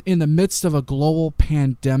think in the midst of a global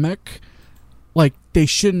pandemic, like, they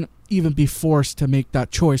shouldn't even be forced to make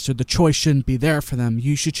that choice, or the choice shouldn't be there for them.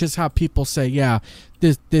 You should just have people say, yeah,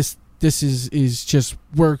 this is just,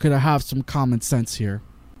 we're gonna have some common sense here.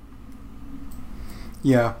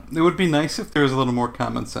 Yeah, it would be nice if there was a little more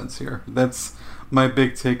common sense here. That's my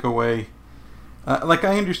big takeaway. Like,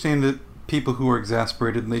 I understand that people who are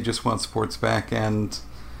exasperated and they just want sports back, and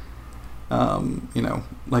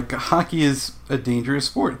like, hockey is a dangerous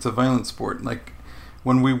sport. It's a violent sport. Like,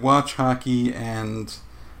 when we watch hockey and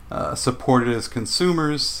support it as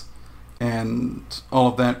consumers and all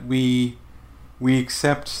of that, we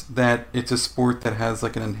accept that it's a sport that has,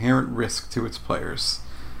 like, an inherent risk to its players.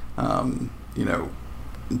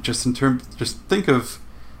 Just think of,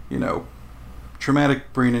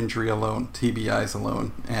 traumatic brain injury alone, TBIs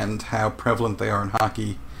alone, and how prevalent they are in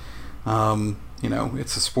hockey.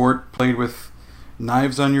 It's a sport played with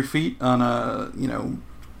knives on your feet on a,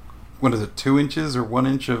 2 inches or 1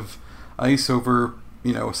 inch of ice over,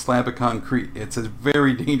 a slab of concrete. It's a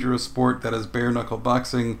very dangerous sport that has bare knuckle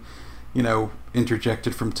boxing,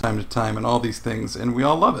 interjected from time to time, and all these things, and we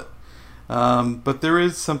all love it. But there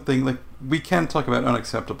is something, like, we can talk about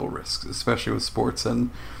unacceptable risks, especially with sports, and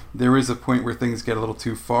there is a point where things get a little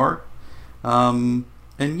too far. And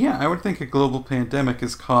yeah, I would think a global pandemic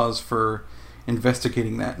is cause for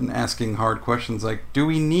investigating that and asking hard questions like, do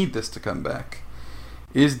we need this to come back?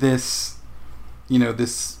 Is this,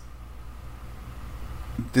 this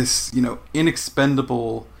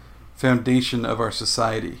inexpendable foundation of our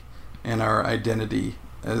society and our identity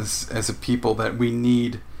as a people that we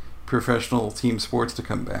need professional team sports to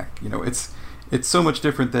come back? It's so much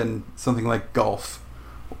different than something like golf,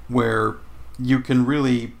 where you can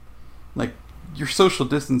really, like, you're social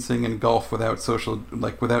distancing in golf without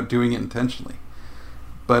doing it intentionally.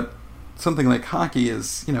 But something like hockey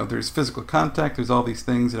is, there's physical contact, there's all these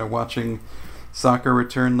things. Watching soccer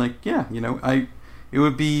return, like, yeah, I'd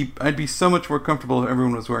be so much more comfortable if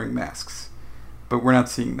everyone was wearing masks, but we're not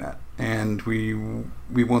seeing that, and we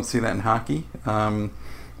won't see that in hockey.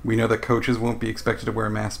 We know that coaches won't be expected to wear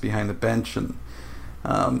a mask behind the bench, and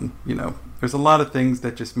there's a lot of things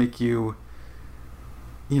that just make you,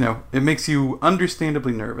 it makes you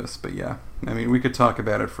understandably nervous. But yeah, I mean, we could talk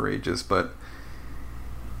about it for ages, but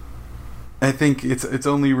I think it's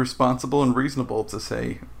only responsible and reasonable to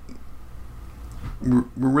say, we're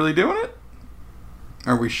really doing it?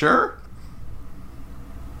 Are we sure?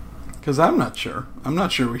 Because I'm not sure. I'm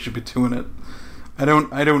not sure we should be doing it. I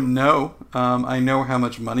don't know. I know how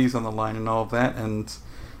much money's on the line and all of that, and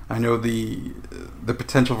I know the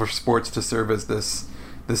potential for sports to serve as this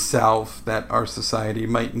salve that our society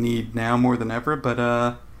might need now more than ever. But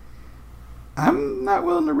I'm not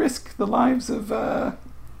willing to risk the lives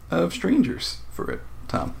of strangers for it,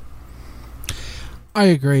 Tom. I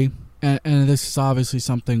agree, and this is obviously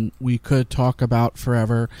something we could talk about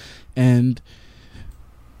forever, and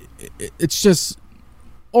it's just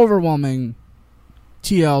overwhelming.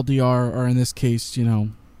 TLDR, or in this case,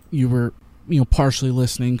 you were partially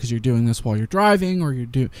listening because you're doing this while you're driving, or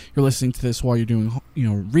you're listening to this while you're doing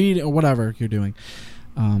read or whatever you're doing.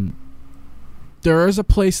 There is a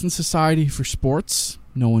place in society for sports.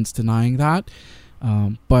 No one's denying that,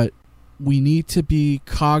 but we need to be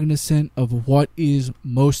cognizant of what is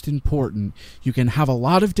most important. You can have a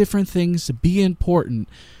lot of different things to be important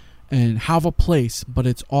and have a place, but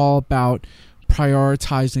it's all about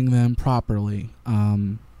prioritizing them properly.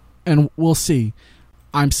 And we'll see.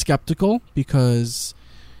 I'm skeptical because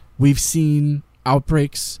we've seen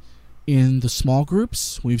outbreaks in the small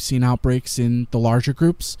groups. We've seen outbreaks in the larger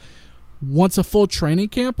groups. Once a full training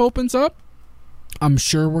camp opens up, I'm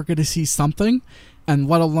sure we're going to see something, and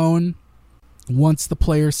let alone once the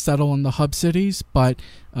players settle in the hub cities. But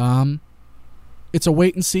it's a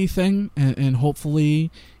wait and see thing, and hopefully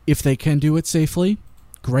if they can do it safely,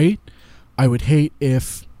 great. I would hate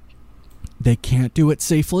if they can't do it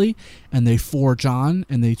safely and they forge on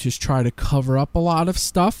and they just try to cover up a lot of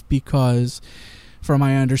stuff, because from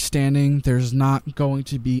my understanding there's not going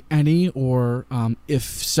to be any, or if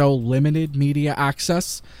so, limited media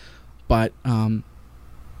access. But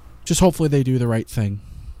just hopefully they do the right thing.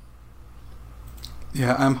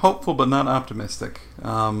 Yeah, I'm hopeful but not optimistic.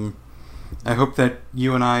 I hope that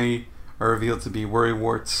you and I are revealed to be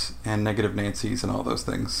worrywarts and negative Nancy's and all those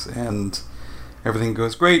things, and everything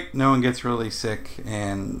goes great, no one gets really sick,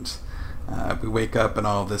 and we wake up and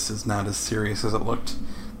all this is not as serious as it looked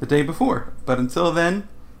the day before. But until then,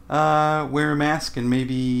 wear a mask and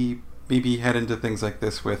maybe head into things like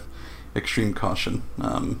this with extreme caution.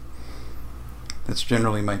 That's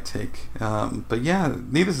generally my take. But yeah,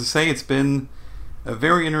 needless to say, it's been a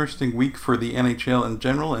very interesting week for the NHL in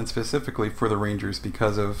general, and specifically for the Rangers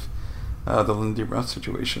because of the Lindy Ruff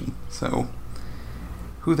situation. So,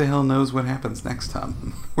 who the hell knows what happens next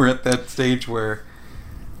time? We're at that stage where,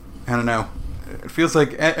 I don't know, it feels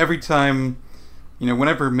like every time,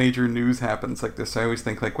 whenever major news happens like this, I always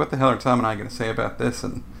think, like, what the hell are Tom and I going to say about this?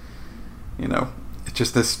 And, it's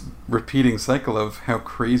just this repeating cycle of how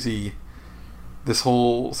crazy this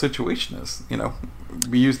whole situation is.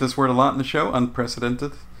 We use this word a lot in the show,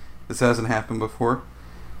 unprecedented. This hasn't happened before.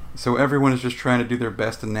 So everyone is just trying to do their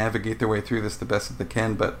best and navigate their way through this the best that they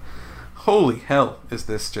can, but holy hell is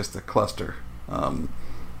this just a cluster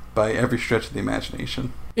by every stretch of the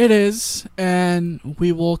imagination. It is, and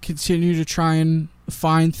we will continue to try and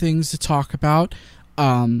find things to talk about.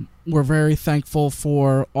 We're very thankful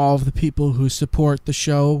for all of the people who support the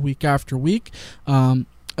show week after week.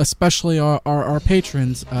 Especially our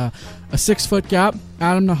patrons, A 6 Foot Gap,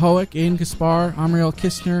 Adam Nahoic, Aiden Gaspar, Amriel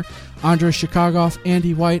Kistner, Andre Chicagoff,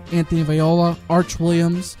 Andy White, Anthony Viola, Arch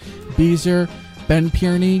Williams, Beezer, Ben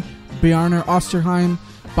Pierney, Bjarnar Osterheim,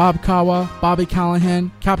 Bob Kawa, Bobby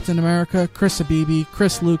Callahan, Captain America, Chris Abibi,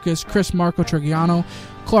 Chris Lucas, Chris Marco Trigiano,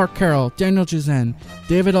 Clark Carroll, Daniel Jazen,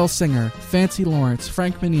 David L. Singer, Fancy Lawrence,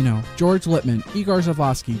 Frank Menino, George Littman, Igor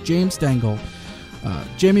Zavosky, James Dangle,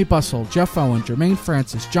 Jamie Bussell, Jeff Owen, Jermaine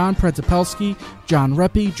Francis, John Predzapelski, John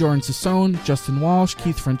Reppy, Jordan Sassone, Justin Walsh,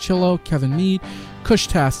 Keith Franchillo, Kevin Mead, Kush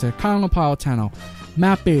Tasta, Kyle Napolitano,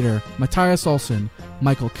 Matt Bader, Matthias Olson,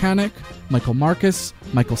 Michael Kanik, Michael Marcus,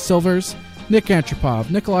 Michael Silvers, Nick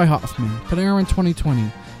Antropov, Nikolai Hoffman, Panarin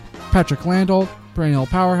 2020, Patrick Landolt, Perennial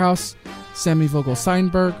Powerhouse, Sammy Vogel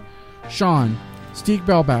Seinberg, Sean, Steve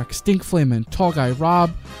Belbach, Stink Flamin, Tall Guy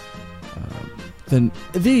Rob,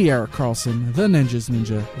 the Eric Carlson, the Ninjas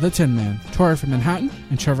Ninja, the Tin Man, Tori from Manhattan,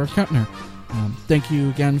 and Trevor Kempner. Thank you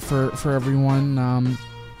again for everyone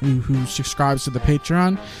who subscribes to the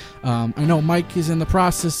Patreon. I know Mike is in the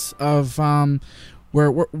process of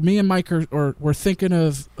where me and Mike we're thinking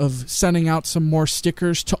of sending out some more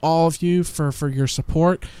stickers to all of you for your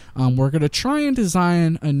support. We're gonna try and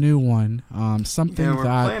design a new one. Something we're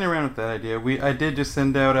playing around with that idea. I did just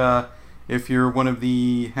send out if you're one of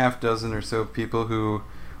the half dozen or so people who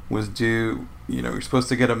was due, you're supposed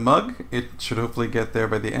to get a mug. It should hopefully get there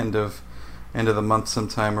by the end of the month,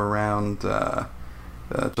 sometime around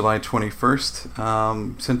July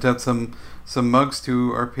 21st. Sent out some mugs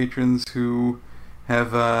to our patrons who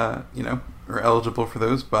have are eligible for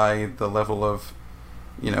those by the level of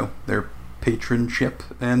their patronship,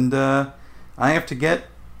 and I have to get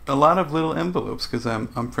a lot of little envelopes because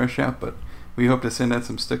I'm fresh out, but we hope to send out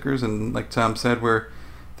some stickers, and like Tom said, we're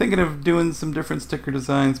thinking of doing some different sticker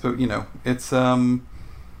designs, but it's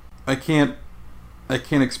I can't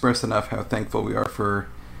express enough how thankful we are for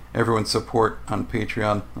everyone's support on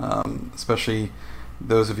Patreon, especially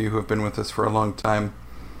those of you who have been with us for a long time.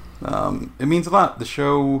 It means a lot. The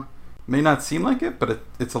show may not seem like it, but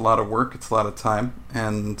it's a lot of work, it's a lot of time,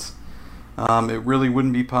 and it really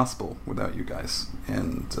wouldn't be possible without you guys.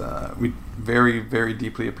 And we very, very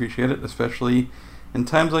deeply appreciate it, especially in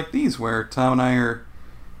times like these where Tom and I are,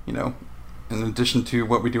 in addition to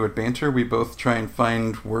what we do at Banter, we both try and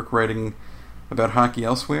find work writing about hockey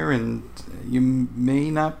elsewhere, and you may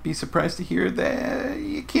not be surprised to hear that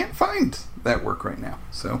you can't find that work right now.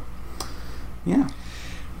 So, yeah.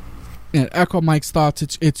 And echo Mike's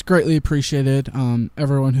thoughts. It's greatly appreciated.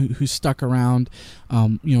 Everyone who stuck around.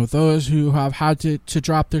 Those who have had to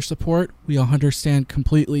drop their support, we all understand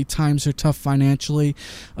completely. Times are tough financially,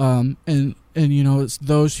 and it's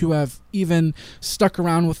those who have even stuck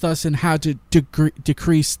around with us and had to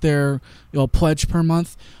decrease their pledge per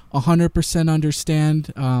month. 100%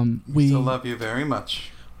 understand. We still love you very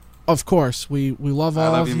much. Of course, we love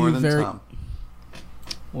all of you more than very. Tom.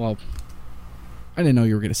 Well, I didn't know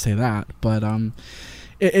you were going to say that, but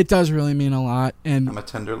it does really mean a lot. And I'm a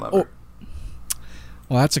tender lover.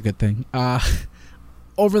 Well, that's a good thing.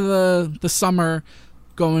 Over the summer,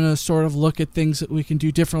 going to sort of look at things that we can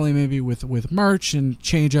do differently, maybe with merch and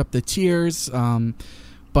change up the tiers.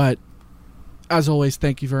 But as always,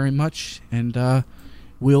 thank you very much. And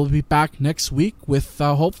we'll be back next week with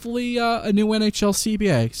hopefully a new NHL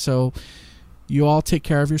CBA. So you all take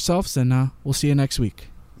care of yourselves, and we'll see you next week.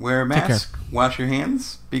 Wear a mask, wash your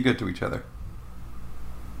hands, be good to each other.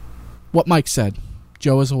 What Mike said.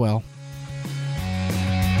 Joe is a whale.